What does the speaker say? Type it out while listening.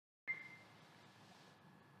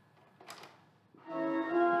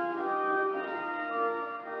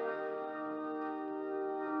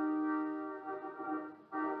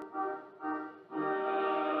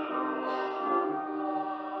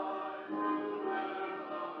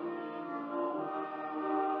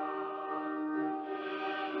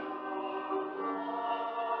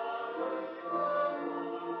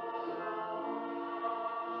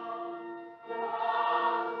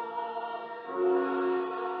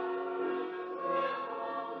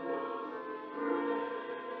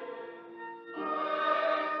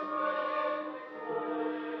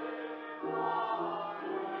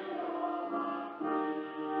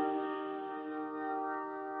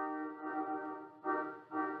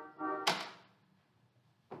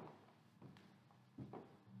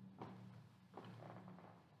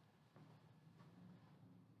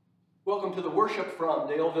Welcome to the worship from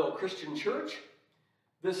Daleville Christian Church.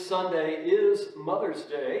 This Sunday is Mother's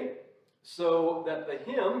Day, so that the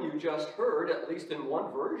hymn you just heard, at least in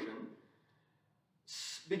one version,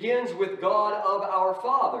 begins with God of our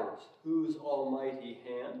fathers, whose almighty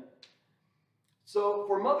hand. So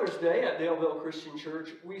for Mother's Day at Daleville Christian Church,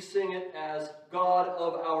 we sing it as God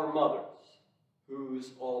of our mothers,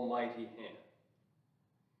 whose almighty hand.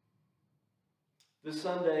 This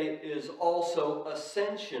Sunday is also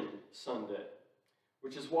Ascension Sunday,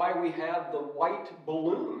 which is why we have the white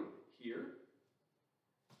balloon here.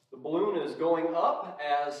 The balloon is going up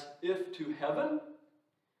as if to heaven.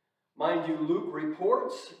 Mind you, Luke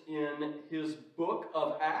reports in his book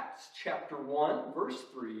of Acts, chapter 1, verse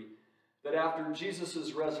 3, that after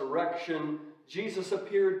Jesus' resurrection, Jesus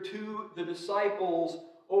appeared to the disciples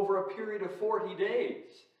over a period of 40 days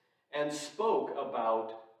and spoke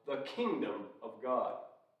about the kingdom of God.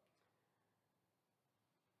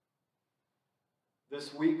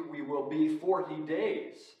 This week we will be 40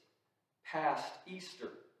 days past Easter.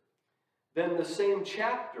 Then the same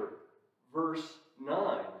chapter, verse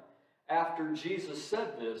 9, after Jesus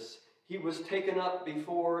said this, he was taken up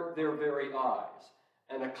before their very eyes,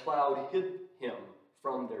 and a cloud hid him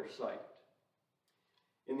from their sight.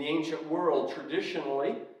 In the ancient world,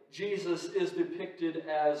 traditionally, Jesus is depicted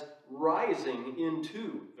as rising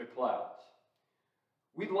into the clouds.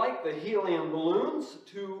 We'd like the helium balloons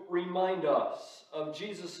to remind us of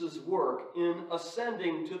Jesus' work in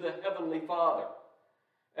ascending to the Heavenly Father.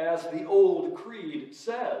 As the old creed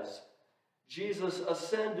says, Jesus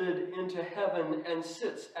ascended into heaven and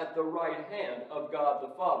sits at the right hand of God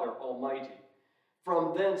the Father Almighty.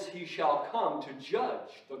 From thence he shall come to judge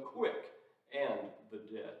the quick and the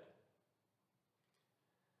dead.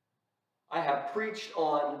 I have preached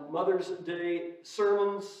on Mother's Day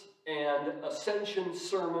sermons and Ascension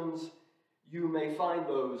sermons. You may find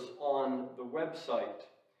those on the website.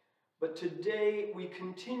 But today we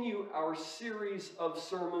continue our series of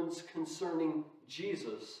sermons concerning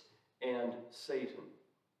Jesus and Satan.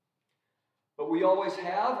 But we always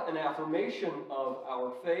have an affirmation of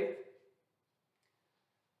our faith,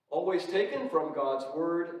 always taken from God's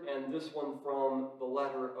Word, and this one from the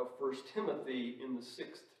letter of 1 Timothy in the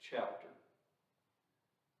 6th chapter,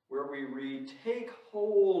 where we read, "Take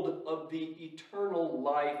hold of the eternal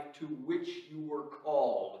life to which you were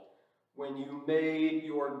called when you made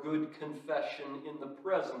your good confession in the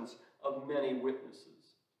presence of many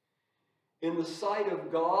witnesses. In the sight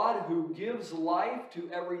of God, who gives life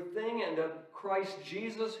to everything, and of Christ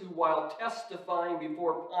Jesus, who while testifying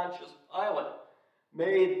before Pontius Pilate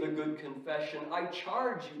made the good confession, I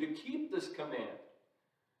charge you to keep this command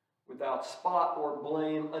without spot or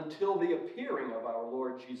blame until the appearing of our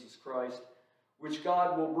Lord Jesus Christ, which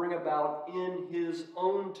God will bring about in his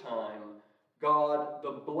own time. God,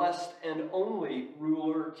 the blessed and only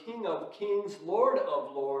ruler, King of kings, Lord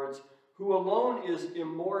of lords, who alone is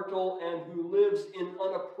immortal and who lives in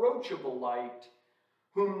unapproachable light,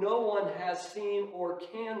 whom no one has seen or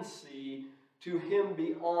can see, to him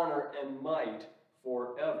be honor and might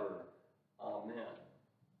forever. Amen."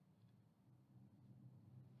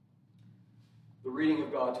 The reading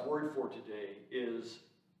of God's Word for today is,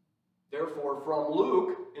 therefore, from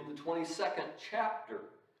Luke in the 22nd chapter,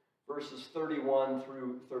 verses 31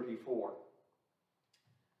 through 34.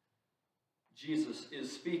 Jesus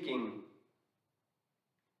is speaking.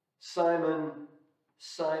 "Simon,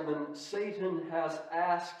 Simon, Satan has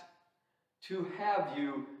asked to have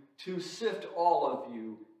you to sift all of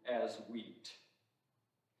you as wheat.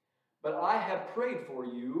 But I have prayed for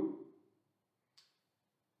you,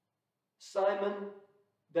 Simon,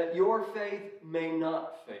 that your faith may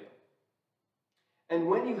not fail. And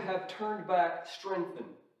when you have turned back,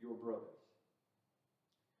 strengthen your brothers."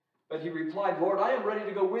 But he replied, "Lord, I am ready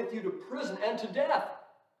to go with you to prison and to death."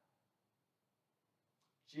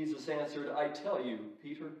 Jesus answered, "I tell you,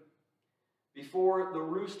 Peter, before the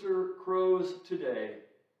rooster crows today,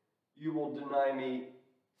 you will deny me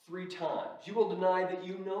 3 times. You will deny that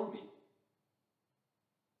you know me."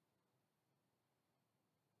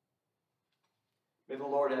 May the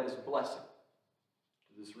Lord add his blessing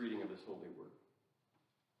to this reading of his holy word.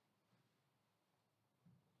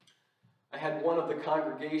 I had one of the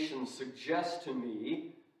congregations suggest to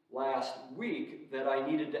me last week that I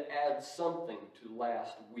needed to add something to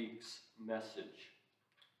last week's message.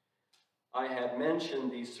 I had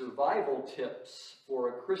mentioned the survival tips for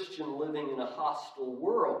a Christian living in a hostile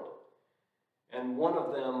world, and one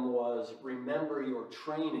of them was remember your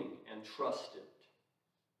training and trust it.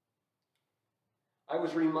 I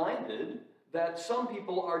was reminded that some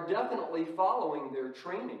people are definitely following their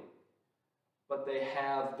training, but they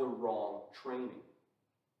have the wrong training.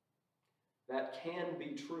 that can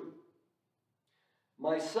be true.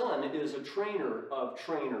 My son is a trainer of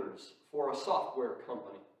trainers for a software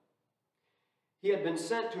company. He had been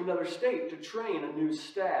sent to another state to train a new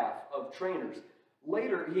staff of trainers.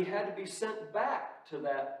 Later, he had to be sent back to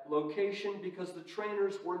that location because the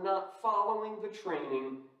trainers were not following the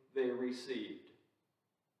training they received.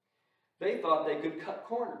 They thought they could cut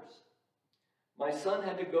corners. My son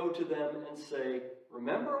had to go to them and say,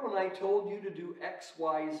 "Remember when I told you to do X,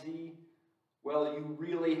 Y, Z? Well, you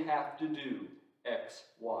really have to do X,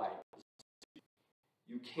 Y, Z.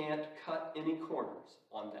 You can't cut any corners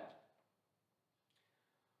on that."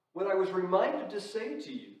 What I was reminded to say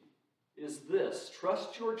to you is this: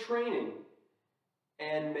 trust your training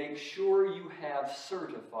and make sure you have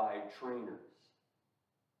certified trainers.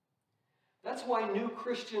 That's why new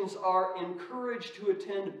Christians are encouraged to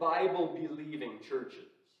attend Bible-believing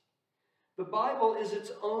churches. The Bible is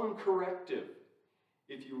its own corrective.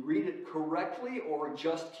 If you read it correctly or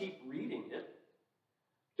just keep reading it,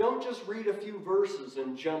 don't just read a few verses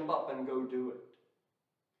and jump up and go do it.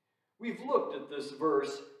 We've looked at this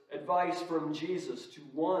verse, advice from Jesus to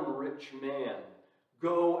one rich man: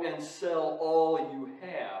 "Go and sell all you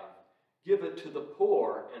have, give it to the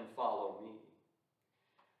poor, and follow me."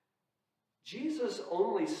 Jesus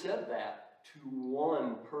only said that to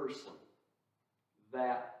one person,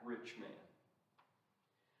 that rich man.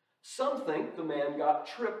 Some think the man got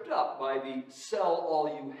tripped up by the "sell all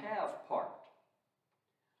you have" part.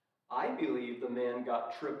 I believe the man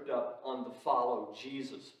got tripped up on the "follow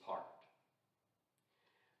Jesus" part.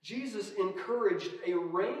 Jesus encouraged a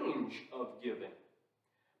range of giving.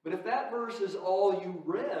 But if that verse is all you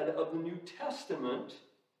read of the New Testament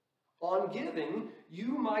on giving,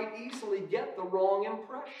 you might easily get the wrong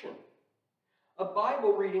impression. A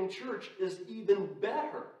Bible-reading church is even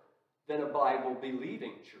better than a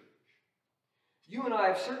Bible-believing church. You and I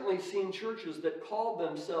have certainly seen churches that called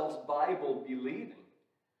themselves Bible-believing,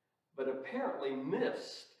 but apparently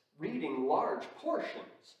missed reading large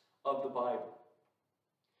portions of the Bible.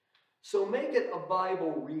 So make it a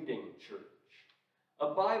Bible-reading church.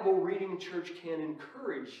 A Bible-reading church can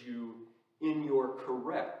encourage you in your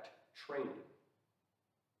correct training,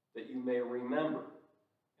 that you may remember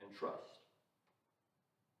and trust.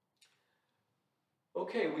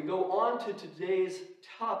 Okay, we go on to today's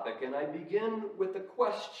topic, and I begin with a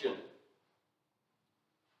question.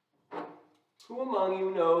 Who among you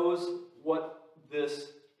knows what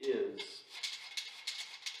this is?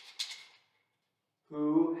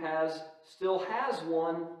 Who still has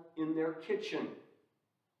one in their kitchen?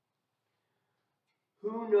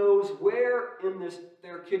 Who knows where in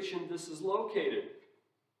their kitchen this is located?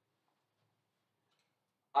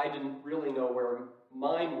 I didn't really know where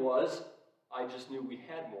mine was. I just knew we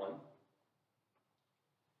had one.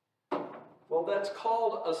 Well, that's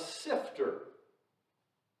called a sifter.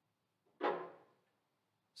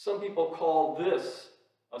 Some people call this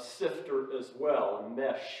a sifter as well, a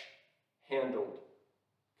mesh-handled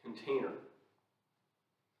container.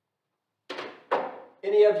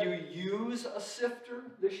 Any of you use a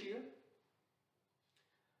sifter this year?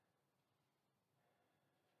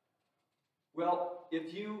 Well,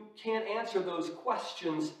 if you can't answer those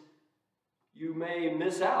questions, you may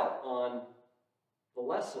miss out on the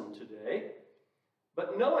lesson today.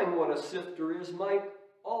 But knowing what a sifter is might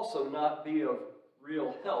also not be of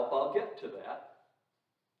real help. I'll get to that.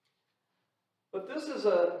 But this is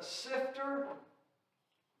a sifter.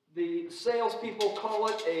 The salespeople call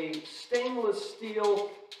it a stainless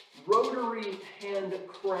steel rotary hand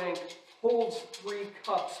crank, holds 3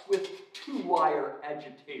 cups with 2-wire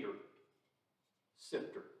agitator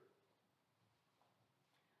sifter.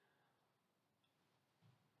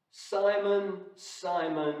 "Simon,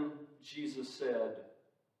 Simon," Jesus said,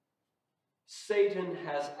 "Satan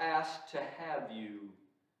has asked to have you,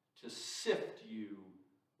 to sift you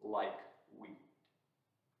like wheat."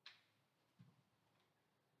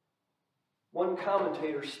 One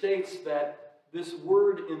commentator states that this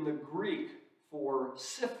word in the Greek for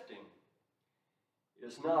sifting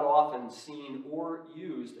is not often seen or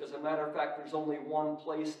used. As a matter of fact, there's only one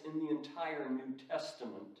place in the entire New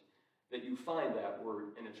Testament that you find that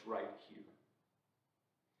word, and it's right here.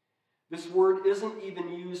 This word isn't even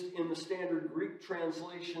used in the standard Greek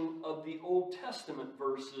translation of the Old Testament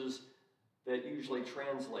verses that usually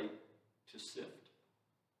translate to sift.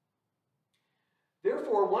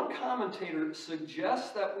 Therefore, one commentator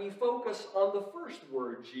suggests that we focus on the first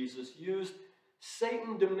word Jesus used.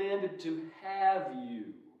 Satan demanded to have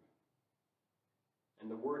you.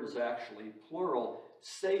 And the word is actually plural.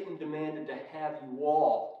 Satan demanded to have you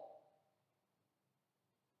all.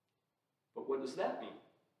 But what does that mean?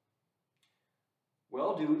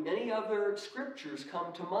 Well, do any other scriptures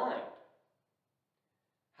come to mind?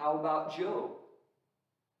 How about Job?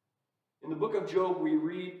 In the book of Job, we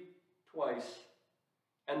read twice,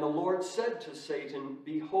 "And the Lord said to Satan,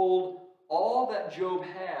 Behold, all that Job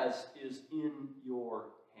has is in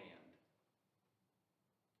your hand."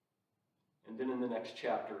 And then in the next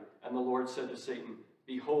chapter, "And the Lord said to Satan,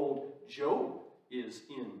 Behold, Job is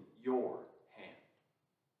in your hand."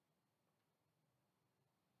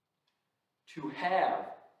 To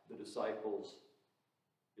have the disciples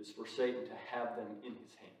is for Satan to have them in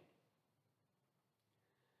his hand.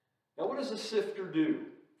 Now, what does a sifter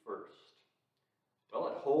do first? Well,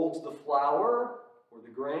 it holds the flour or the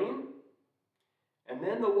grain, and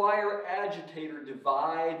then the wire agitator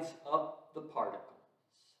divides up the particles.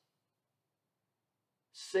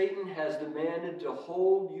 Satan has demanded to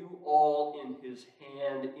hold you all in his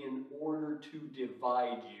hand in order to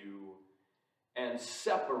divide you and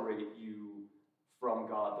separate you from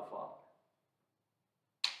God the Father.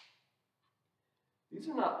 These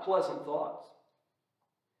are not pleasant thoughts.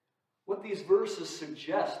 What these verses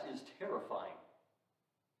suggest is terrifying.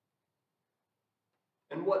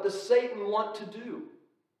 And what does Satan want to do?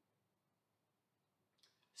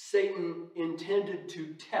 Satan intended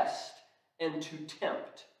to test and to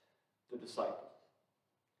tempt the disciples.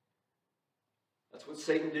 That's what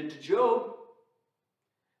Satan did to Job.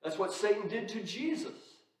 That's what Satan did to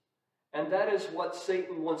Jesus. And that is what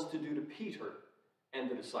Satan wants to do to Peter and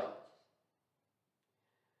the disciples.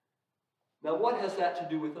 Now, what has that to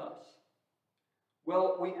do with us?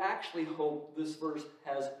 Well, we actually hope this verse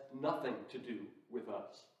has nothing to do with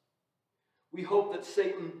us. We hope that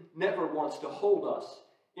Satan never wants to hold us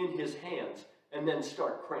in his hands and then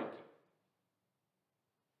start cranking.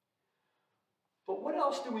 But what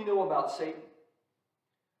else do we know about Satan?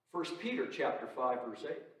 1 Peter chapter 5, verse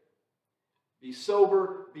 8. "Be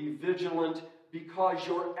sober, be vigilant, because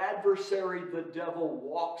your adversary, the devil,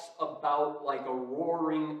 walks about like a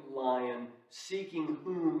roaring lion, seeking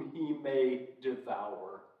whom he may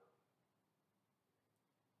devour."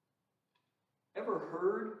 Ever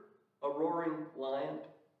heard a roaring lion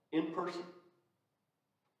in person?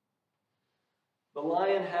 The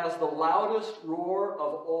lion has the loudest roar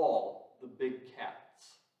of all the big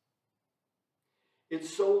cats.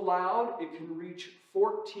 It's so loud it can reach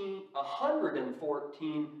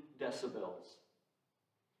 114 decibels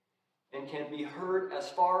and can be heard as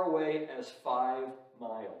far away as 5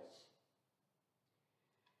 miles.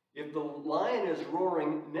 If the lion is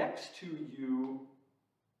roaring next to you,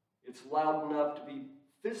 it's loud enough to be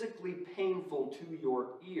physically painful to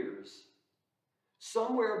your ears,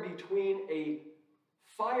 somewhere between a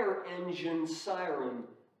fire engine siren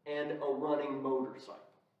and a running motorcycle.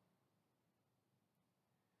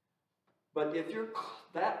 But if you're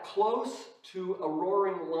that close to a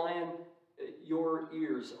roaring lion, your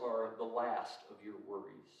ears are the last of your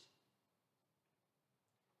worries.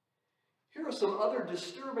 Here are some other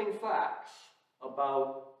disturbing facts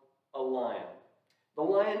about a lion. The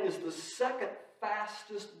lion is the second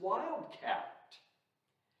fastest wildcat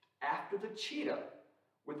after the cheetah,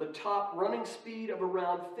 with a top running speed of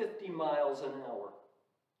around 50 miles an hour.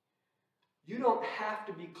 You don't have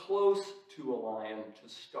to be close to a lion to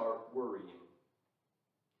start worrying.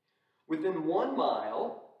 Within 1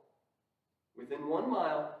 mile,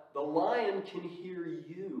 the lion can hear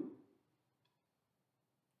you.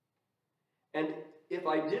 And if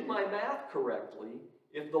I did my math correctly,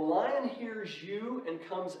 if the lion hears you and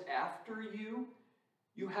comes after you,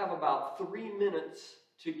 you have about 3 minutes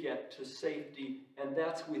to get to safety, and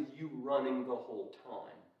that's with you running the whole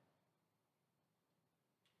time.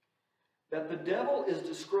 That the devil is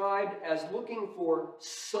described as looking for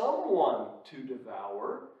someone to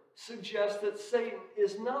devour suggests that Satan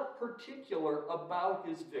is not particular about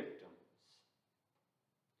his victims.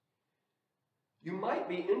 You might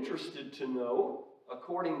be interested to know,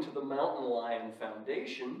 according to the Mountain Lion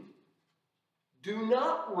Foundation, do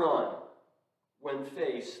not run when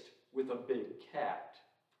faced with a big cat.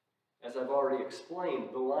 As I've already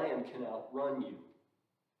explained, the lion can outrun you.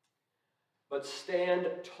 But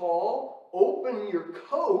stand tall, open your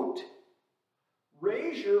coat,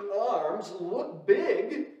 raise your arms, look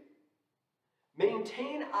big,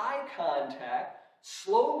 maintain eye contact,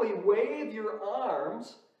 slowly wave your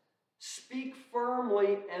arms, speak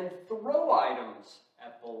firmly, and throw items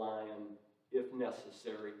at the lion if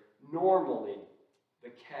necessary. Normally, the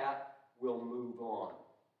cat will move on.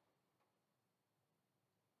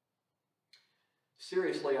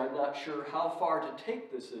 Seriously, I'm not sure how far to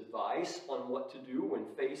take this advice on what to do when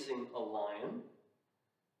facing a lion.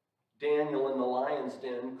 Daniel in the lion's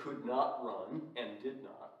den could not run and did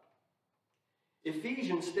not.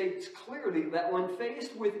 Ephesians states clearly that when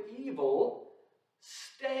faced with evil,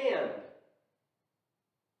 stand.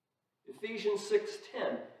 Ephesians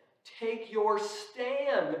 6:10, take your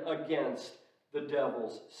stand against the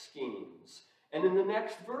devil's schemes. And in the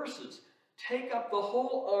next verses, take up the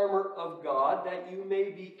whole armor of God that you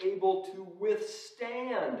may be able to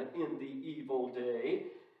withstand in the evil day,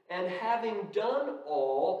 and having done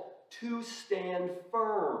all, to stand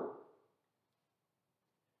firm.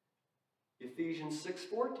 Ephesians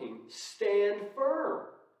 6:14, stand firm,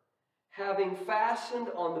 having fastened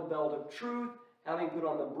on the belt of truth, having put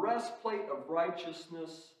on the breastplate of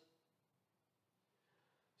righteousness.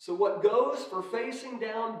 So what goes for facing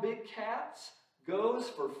down big cats goes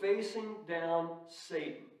for facing down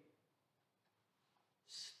Satan.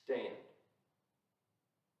 Stand.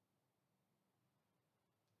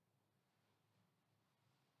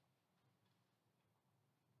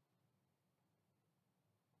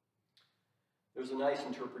 There's a nice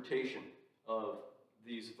interpretation of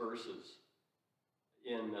these verses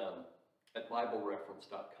at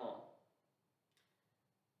BibleReference.com.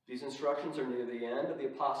 These instructions are near the end of the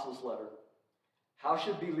Apostles' letter. How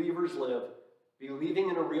should believers live? Believing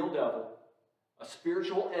in a real devil, a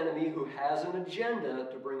spiritual enemy who has an agenda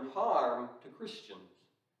to bring harm to Christians.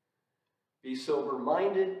 Be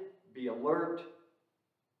sober-minded, be alert.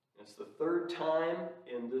 It's the third time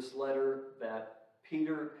in this letter that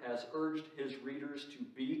Peter has urged his readers to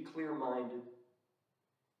be clear-minded.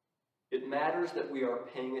 It matters that we are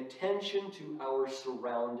paying attention to our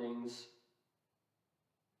surroundings,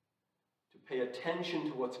 to pay attention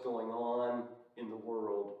to what's going on in the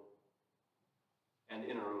world and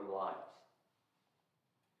in our own lives.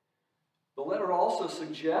 The letter also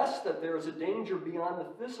suggests that there is a danger beyond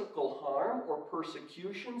the physical harm or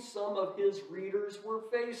persecution some of his readers were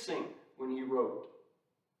facing when he wrote.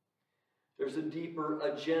 There's a deeper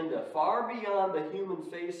agenda, far beyond the human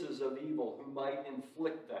faces of evil who might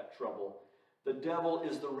inflict that trouble. The devil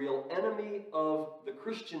is the real enemy of the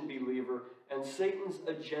Christian believer, and Satan's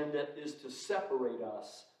agenda is to separate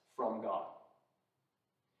us from God,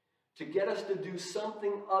 to get us to do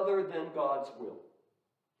something other than God's will.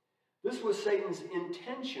 This was Satan's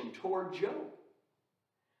intention toward Job,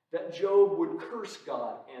 that Job would curse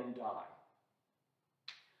God and die.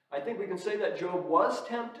 I think we can say that Job was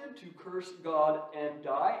tempted to curse God and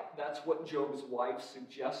die. That's what Job's wife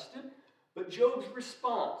suggested. But Job's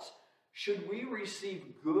response, should we receive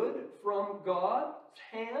good from God's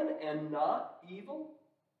hand and not evil?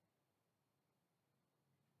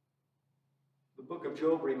 The book of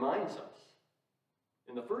Job reminds us,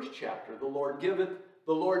 in the first chapter, the Lord giveth,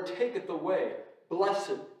 the Lord taketh away.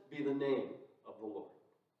 Blessed be the name of the Lord.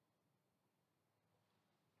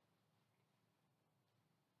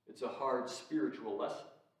 It's a hard spiritual lesson.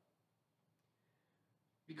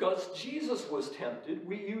 Because Jesus was tempted,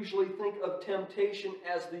 we usually think of temptation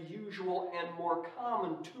as the usual and more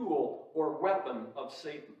common tool or weapon of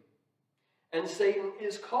Satan. And Satan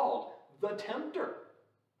is called the tempter.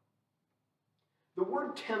 The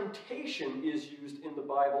word temptation is used in the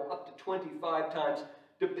Bible up to 25 times,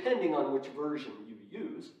 depending on which version you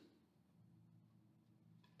use.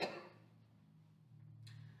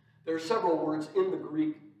 There are several words in the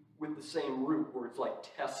Greek with the same root, words like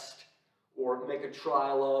test or make a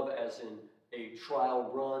trial of, as in a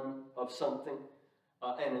trial run of something,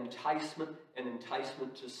 an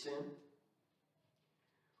enticement to sin.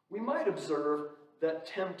 We might observe that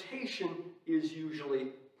temptation is usually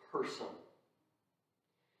personal.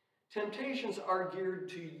 Temptations are geared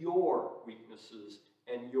to your weaknesses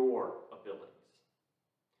and your abilities.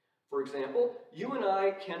 For example, you and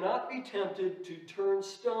I cannot be tempted to turn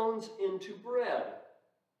stones into bread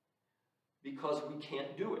because we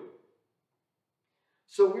can't do it.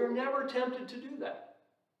 So we're never tempted to do that.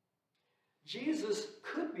 Jesus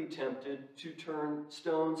could be tempted to turn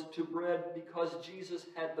stones to bread because Jesus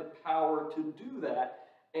had the power to do that,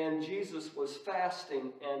 and Jesus was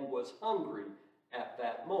fasting and was hungry at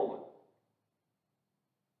that moment.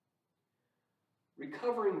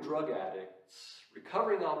 Recovering drug addicts,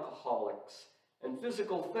 recovering alcoholics, and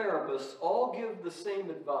physical therapists all give the same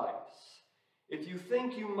advice. If you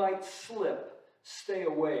think you might slip, stay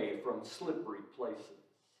away from slippery places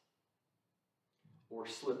or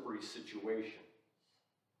slippery situations.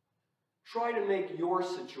 Try to make your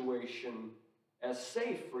situation as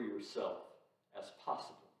safe for yourself as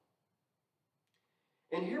possible.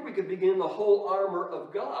 And here we could begin the whole armor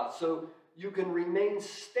of God so you can remain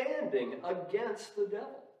standing against the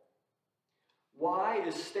devil. Why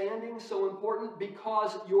is standing so important?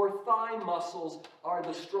 Because your thigh muscles are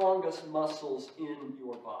the strongest muscles in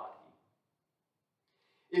your body.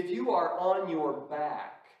 If you are on your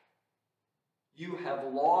back, you have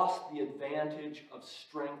lost the advantage of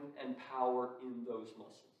strength and power in those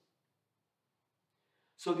muscles.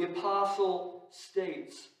 So the apostle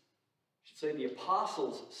states, the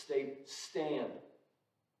apostles state, stand.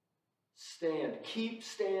 Stand. Keep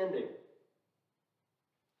standing.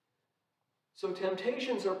 So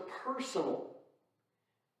temptations are personal.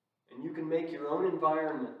 And you can make your own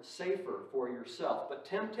environment safer for yourself. But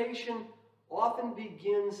temptation often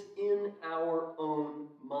begins in our own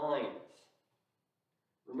minds.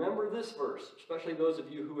 Remember this verse, especially those of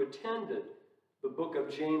you who attended the book of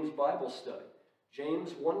James Bible study.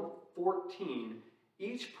 James 1:14,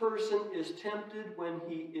 each person is tempted when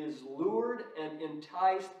he is lured and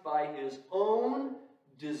enticed by his own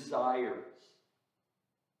desires.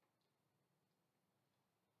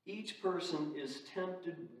 Each person is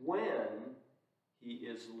tempted when he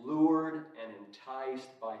is lured and enticed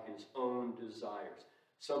by his own desires.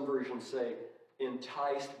 Some versions say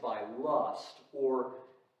enticed by lust or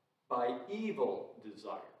by evil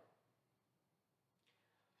desire.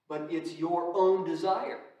 But it's your own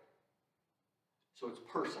desire. So it's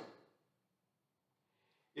personal.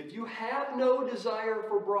 If you have no desire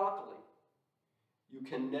for broccoli, you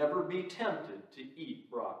can never be tempted to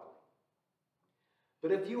eat broccoli.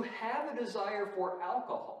 But if you have a desire for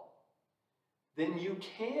alcohol, then you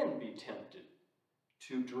can be tempted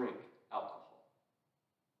to drink alcohol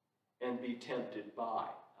and be tempted by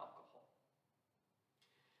alcohol.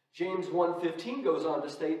 James 1:15 goes on to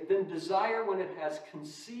state, then desire when it has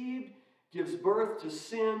conceived gives birth to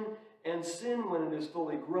sin, and sin when it is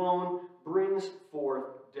fully grown brings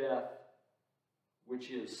forth death, which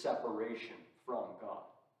is separation from God.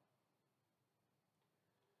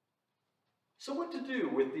 So what to do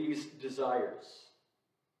with these desires?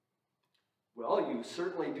 Well, you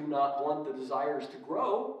certainly do not want the desires to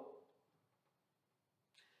grow.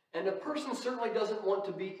 And a person certainly doesn't want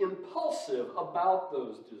to be impulsive about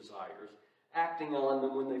those desires, acting on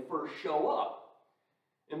them when they first show up.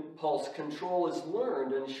 Impulse control is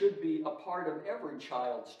learned and should be a part of every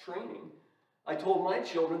child's training. I told my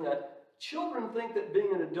children that children think that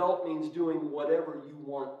being an adult means doing whatever you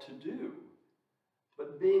want to do.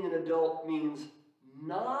 But being an adult means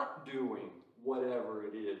not doing whatever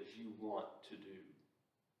it is you want to do.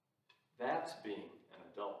 That's being an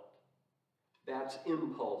adult. That's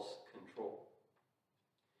impulse control.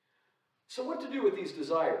 So what to do with these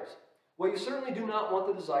desires? Well, you certainly do not want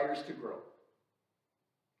the desires to grow.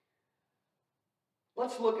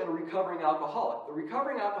 Let's look at a recovering alcoholic. The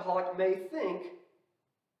recovering alcoholic may think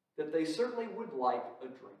that they certainly would like a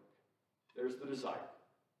drink. There's the desire.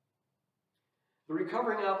 The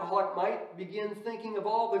recovering alcoholic might begin thinking of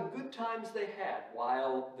all the good times they had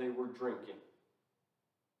while they were drinking.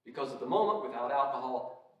 Because at the moment, without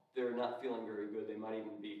alcohol, they're not feeling very good. They might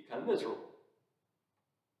even be kind of miserable.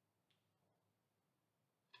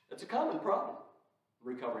 That's a common problem,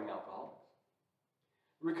 recovering alcoholics.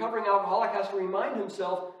 The recovering alcoholic has to remind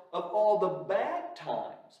himself of all the bad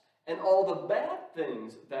times and all the bad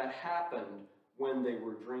things that happened when they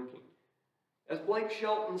were drinking. As Blake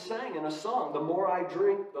Shelton sang in a song, the more I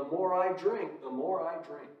drink, the more I drink, the more I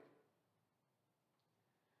drink.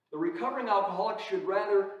 The recovering alcoholic should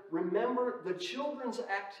rather remember the children's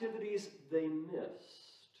activities they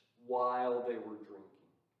missed while they were drinking,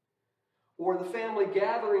 or the family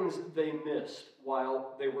gatherings they missed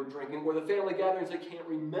while they were drinking, or the family gatherings they can't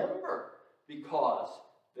remember because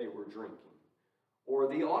they were drinking, or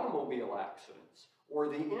the automobile accidents, or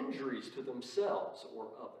the injuries to themselves or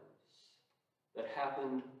others that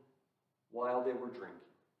happened while they were drinking.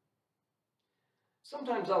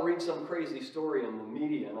 Sometimes I'll read some crazy story in the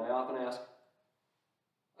media, and I often ask,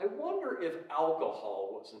 I wonder if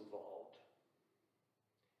alcohol was involved.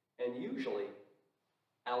 And usually,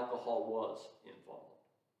 alcohol was involved.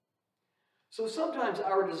 So sometimes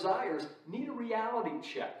our desires need a reality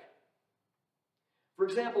check. For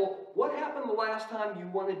example, what happened the last time you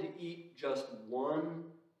wanted to eat just one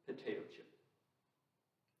potato chip?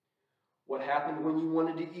 What happened when you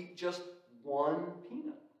wanted to eat just one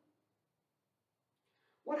peanut?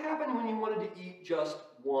 What happened when you wanted to eat just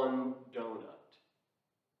one donut?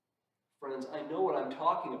 Friends, I know what I'm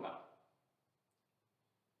talking about.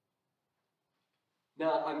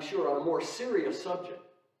 Now, I'm sure on a more serious subject,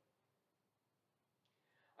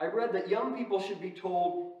 I read that young people should be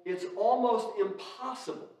told it's almost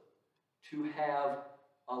impossible to have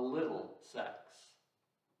a little sex.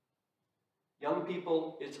 Young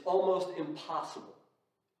people, it's almost impossible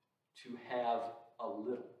to have a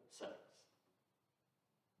little sex.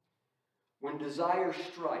 When desire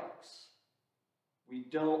strikes, we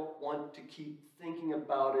don't want to keep thinking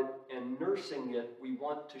about it and nursing it. We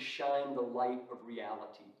want to shine the light of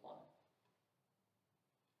reality on it.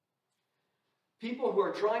 People who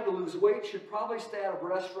are trying to lose weight should probably stay out of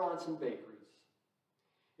restaurants and bakeries.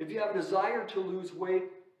 If you have a desire to lose weight,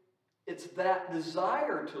 it's that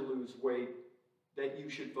desire to lose weight that you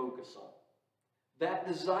should focus on. That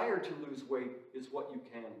desire to lose weight is what you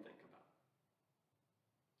can think about.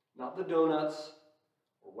 Not the donuts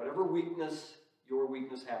or whatever weakness your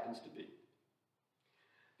weakness happens to be.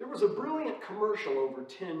 There was a brilliant commercial over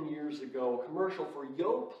 10 years ago, a commercial for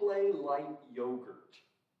Yoplait Light Yogurt.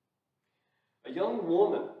 A young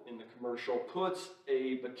woman in the commercial puts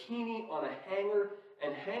a bikini on a hanger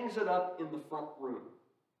and hangs it up in the front room.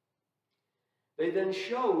 They then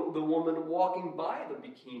show the woman walking by the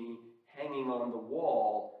bikini hanging on the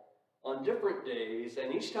wall on different days,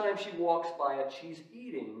 and each time she walks by it, she's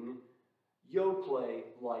eating Yoplait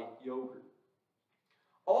Light Yogurt.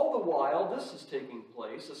 All the while this is taking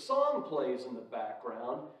place, a song plays in the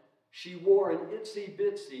background. She wore an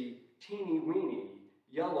itsy-bitsy, teeny-weeny,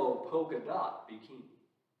 yellow polka dot bikini.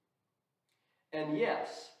 And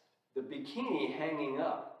yes, the bikini hanging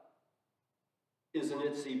up is an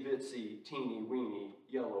itsy-bitsy, teeny-weeny,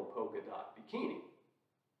 yellow polka dot bikini.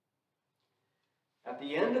 At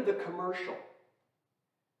the end of the commercial,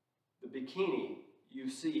 the bikini you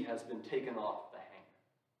see has been taken off the hanger.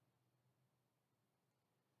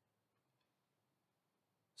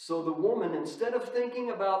 So the woman, instead of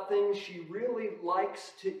thinking about things she really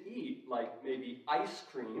likes to eat, like maybe ice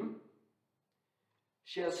cream,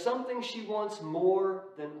 she has something she wants more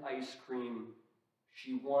than ice cream.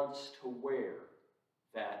 She wants to wear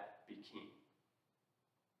that bikini.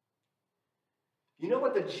 You know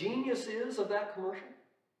what the genius is of that commercial?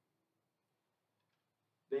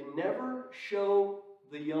 They never show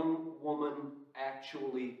the young woman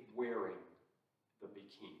actually wearing the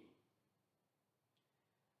bikini.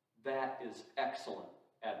 That is excellent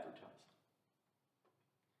advertising.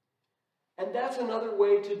 And that's another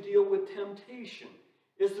way to deal with temptation.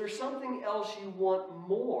 Is there something else you want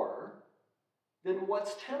more than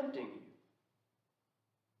what's tempting you?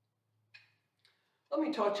 Let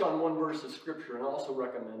me touch on one verse of Scripture and also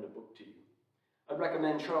recommend a book to you. I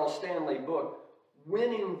recommend Charles Stanley's book,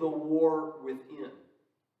 Winning the War Within.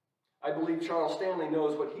 I believe Charles Stanley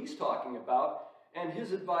knows what he's talking about, and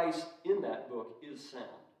his advice in that book is sound.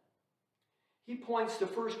 He points to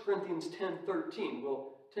 1 Corinthians 10:13.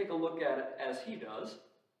 We'll take a look at it as he does.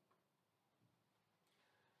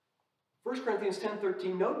 1 Corinthians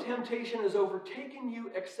 10:13, no temptation has overtaken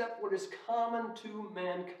you except what is common to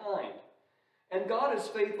mankind. And God is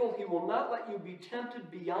faithful. He will not let you be tempted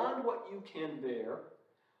beyond what you can bear.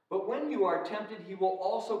 But when you are tempted, he will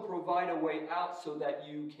also provide a way out so that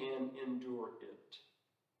you can endure it.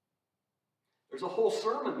 There's a whole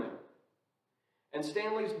sermon there. And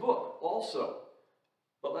Stanley's book also.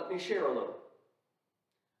 But let me share a little.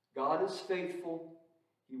 God is faithful.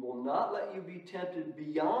 He will not let you be tempted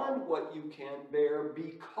beyond what you can bear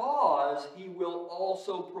because he will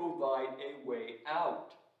also provide a way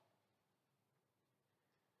out.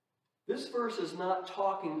 This verse is not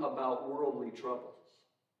talking about worldly troubles.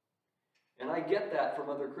 And I get that from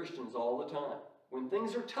other Christians all the time. When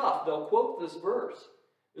things are tough, they'll quote this verse.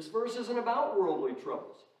 This verse isn't about worldly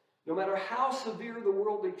troubles. No matter how severe the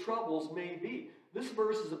worldly troubles may be, this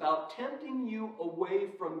verse is about tempting you away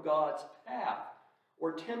from God's path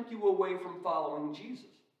or tempt you away from following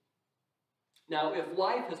Jesus. Now, if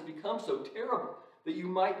life has become so terrible that you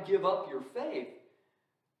might give up your faith,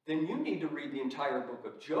 then you need to read the entire book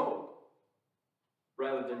of Job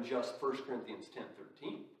rather than just 1 Corinthians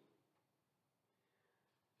 10:13.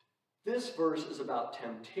 This verse is about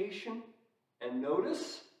temptation, and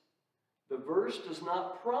notice, the verse does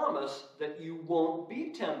not promise that you won't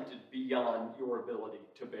be tempted beyond your ability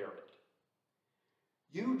to bear it.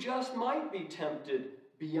 You just might be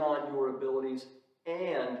tempted beyond your abilities,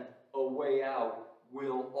 and a way out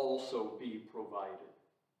will also be provided.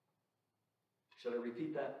 Should I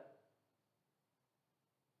repeat that?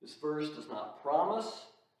 This verse does not promise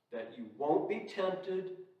that you won't be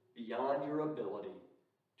tempted beyond your ability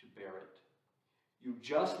to bear it. You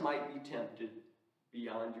just might be tempted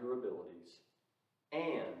beyond your abilities,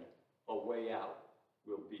 and a way out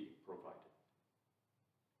will be provided.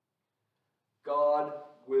 God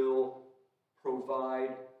will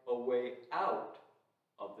provide a way out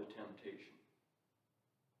of the temptation.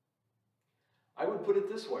 I would put it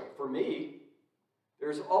this way. For me,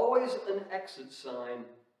 there's always an exit sign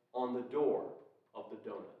on the door of the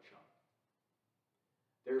donut shop.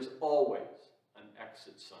 There's always an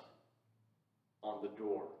exit sign on the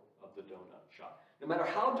door of the donut shop. No matter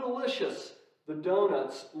how delicious the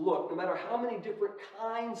donuts look, no matter how many different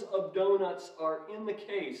kinds of donuts are in the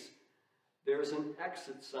case, there's an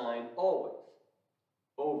exit sign always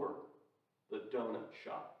over the donut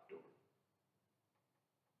shop door.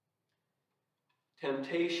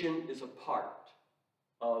 Temptation is a part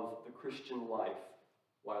of the Christian life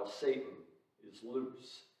while Satan is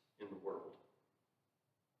loose in the world.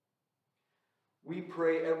 We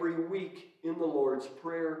pray every week in the Lord's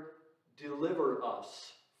Prayer, deliver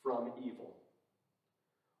us from evil.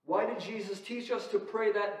 Why did Jesus teach us to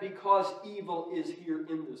pray that? Because evil is here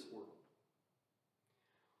in this world.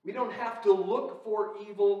 We don't have to look for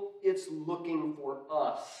evil, it's looking for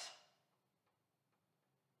us.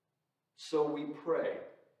 So we pray,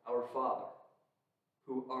 Our Father,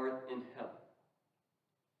 who art in heaven,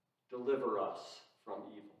 deliver us from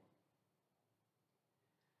evil.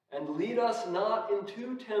 And lead us not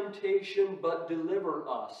into temptation, but deliver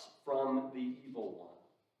us from the evil one.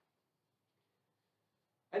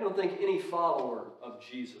 I don't think any follower of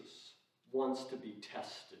Jesus wants to be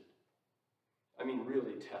tested. I mean,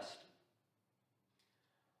 really tested.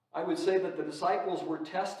 I would say that the disciples were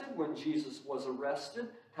tested when Jesus was arrested.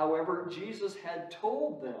 However, Jesus had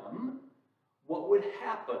told them what would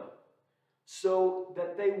happen so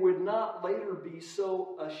that they would not later be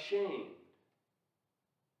so ashamed.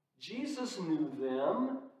 Jesus knew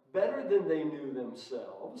them better than they knew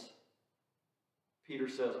themselves. Peter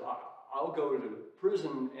says, I'll go to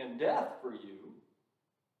prison and death for you.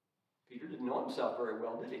 Peter didn't know himself very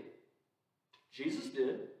well, did he? Jesus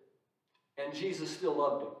did, and Jesus still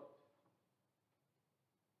loved him.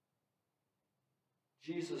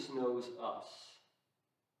 Jesus knows us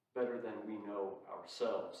better than we know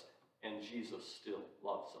ourselves, and Jesus still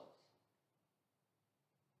loves us.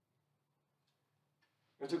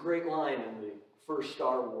 There's a great line in the first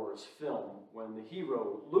Star Wars film when the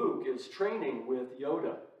hero, Luke, is training with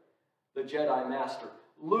Yoda, the Jedi Master.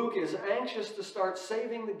 Luke is anxious to start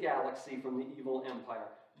saving the galaxy from the evil empire.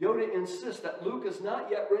 Yoda insists that Luke is not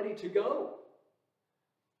yet ready to go.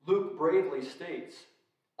 Luke bravely states,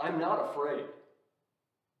 I'm not afraid.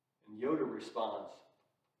 And Yoda responds,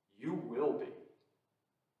 you will be.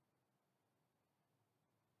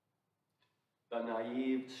 The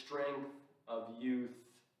naive strength of youth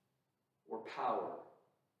or power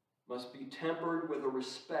must be tempered with a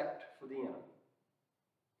respect for the enemy.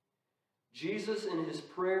 Jesus, in his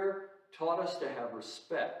prayer, taught us to have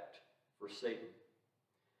respect for Satan.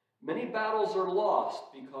 Many battles are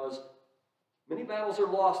lost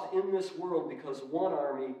in this world because one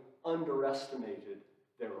army underestimated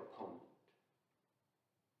their opponent.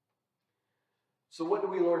 So what do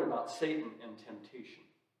we learn about Satan and temptation?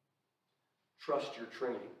 Trust your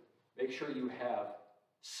training. Make sure you have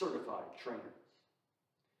certified trainers.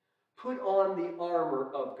 Put on the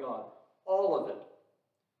armor of God, all of it.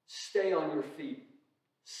 Stay on your feet.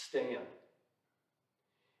 Stand.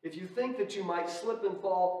 If you think that you might slip and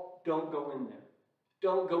fall, don't go in there.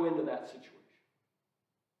 Don't go into that situation.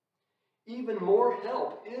 Even more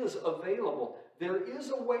help is available. There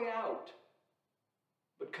is a way out.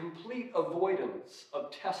 But complete avoidance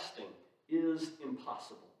of testing is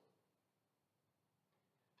impossible.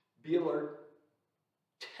 Be alert.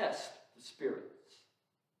 Test the spirits.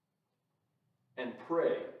 And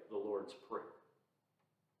pray the Lord's Prayer.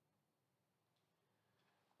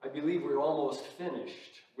 I believe we're almost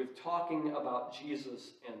finished with talking about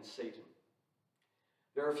Jesus and Satan.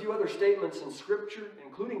 There are a few other statements in Scripture,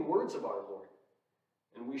 including words of our Lord,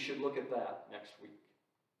 and we should look at that next week.